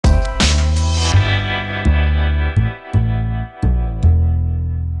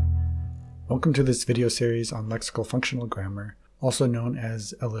Welcome to this video series on lexical-functional grammar, also known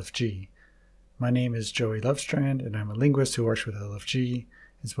as LFG. My name is Joey Lovestrand, and I'm a linguist who works with LFG,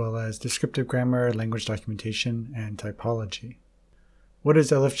 as well as descriptive grammar, language documentation, and typology. What is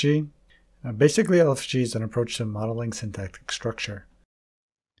LFG? Basically, LFG is an approach to modeling syntactic structure.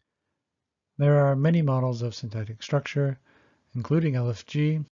 There are many models of syntactic structure, including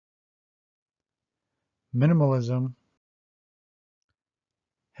LFG, minimalism,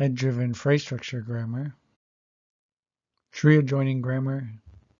 head-driven phrase structure grammar, tree adjoining grammar,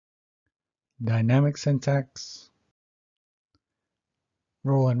 dynamic syntax,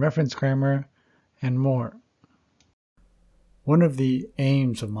 role and reference grammar, and more. One of the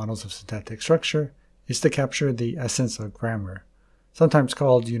aims of models of syntactic structure is to capture the essence of grammar, sometimes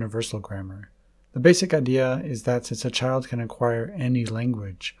called universal grammar. The basic idea is that since a child can acquire any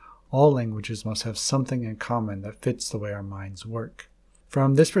language, all languages must have something in common that fits the way our minds work.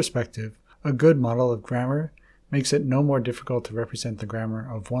 From this perspective, a good model of grammar makes it no more difficult to represent the grammar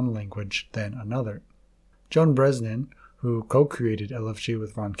of one language than another. Joan Bresnan, who co-created LFG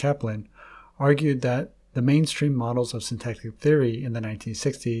with Ron Kaplan, argued that the mainstream models of syntactic theory in the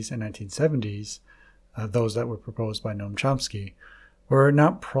 1960s and 1970s, those that were proposed by Noam Chomsky, were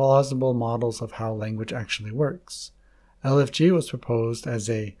not plausible models of how language actually works. LFG was proposed as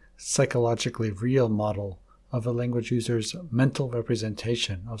a psychologically real model of a language user's mental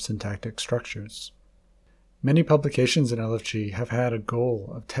representation of syntactic structures. Many publications in LFG have had a goal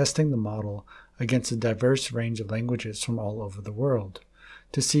of testing the model against a diverse range of languages from all over the world,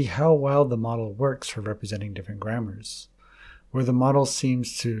 to see how well the model works for representing different grammars. Where the model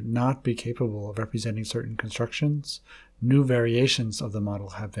seems to not be capable of representing certain constructions, new variations of the model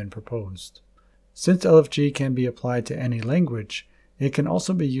have been proposed. Since LFG can be applied to any language, it can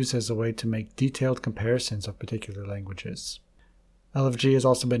also be used as a way to make detailed comparisons of particular languages. LFG has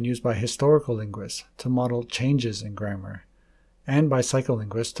also been used by historical linguists to model changes in grammar, and by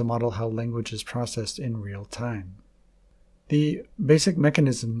psycholinguists to model how language is processed in real time. The basic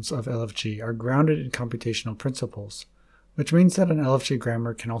mechanisms of LFG are grounded in computational principles, which means that an LFG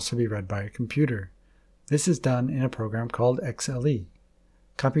grammar can also be read by a computer. This is done in a program called XLE.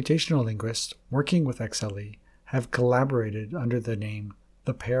 Computational linguists working with XLE have collaborated under the name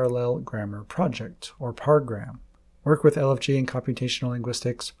the Parallel Grammar Project, or PARGram. Work with LFG in computational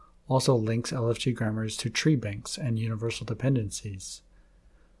linguistics also links LFG grammars to tree banks and universal dependencies.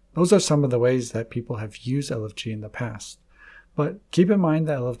 Those are some of the ways that people have used LFG in the past, but keep in mind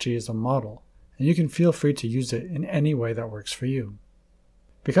that LFG is a model, and you can feel free to use it in any way that works for you.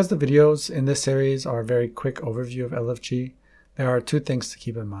 Because the videos in this series are a very quick overview of LFG, there are two things to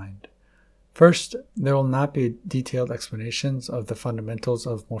keep in mind. First, there will not be detailed explanations of the fundamentals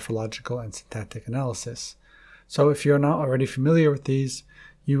of morphological and syntactic analysis. So if you're not already familiar with these,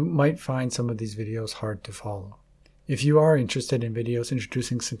 you might find some of these videos hard to follow. If you are interested in videos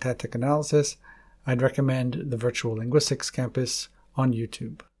introducing syntactic analysis, I'd recommend the Virtual Linguistics campus on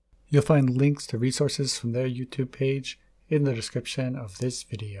YouTube. You'll find links to resources from their YouTube page in the description of this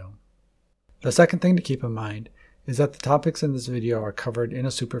video. The second thing to keep in mind is that the topics in this video are covered in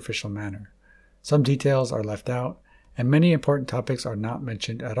a superficial manner. Some details are left out, and many important topics are not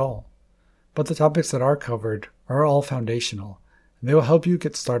mentioned at all. But the topics that are covered are all foundational, and they will help you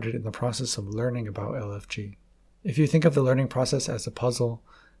get started in the process of learning about LFG. If you think of the learning process as a puzzle,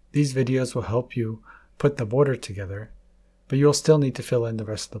 these videos will help you put the border together, but you'll still need to fill in the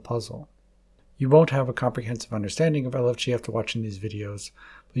rest of the puzzle. You won't have a comprehensive understanding of LFG after watching these videos,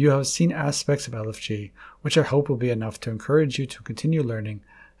 but you have seen aspects of LFG which I hope will be enough to encourage you to continue learning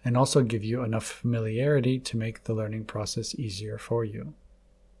and also give you enough familiarity to make the learning process easier for you.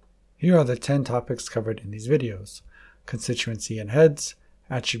 Here are the 10 topics covered in these videos: constituency and heads,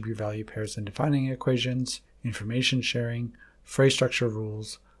 attribute value pairs and defining equations, information sharing, phrase structure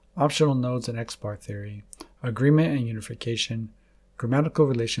rules, optional nodes and X-bar theory, agreement and unification, grammatical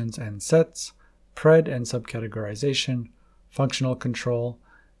relations and sets, pred and subcategorization, functional control,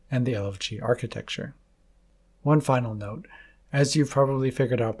 and the LFG architecture. One final note: as you've probably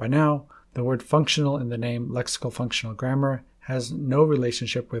figured out by now, the word functional in the name Lexical-Functional Grammar has no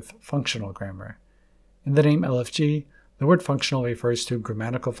relationship with functional grammar. In the name LFG, the word functional refers to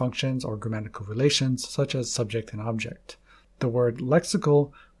grammatical functions or grammatical relations such as subject and object. The word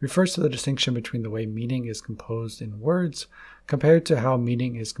lexical refers to the distinction between the way meaning is composed in words compared to how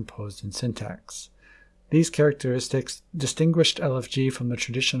meaning is composed in syntax. These characteristics distinguished LFG from the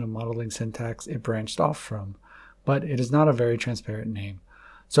tradition of modeling syntax it branched off from, but it is not a very transparent name,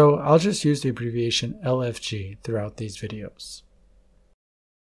 so I'll just use the abbreviation LFG throughout these videos.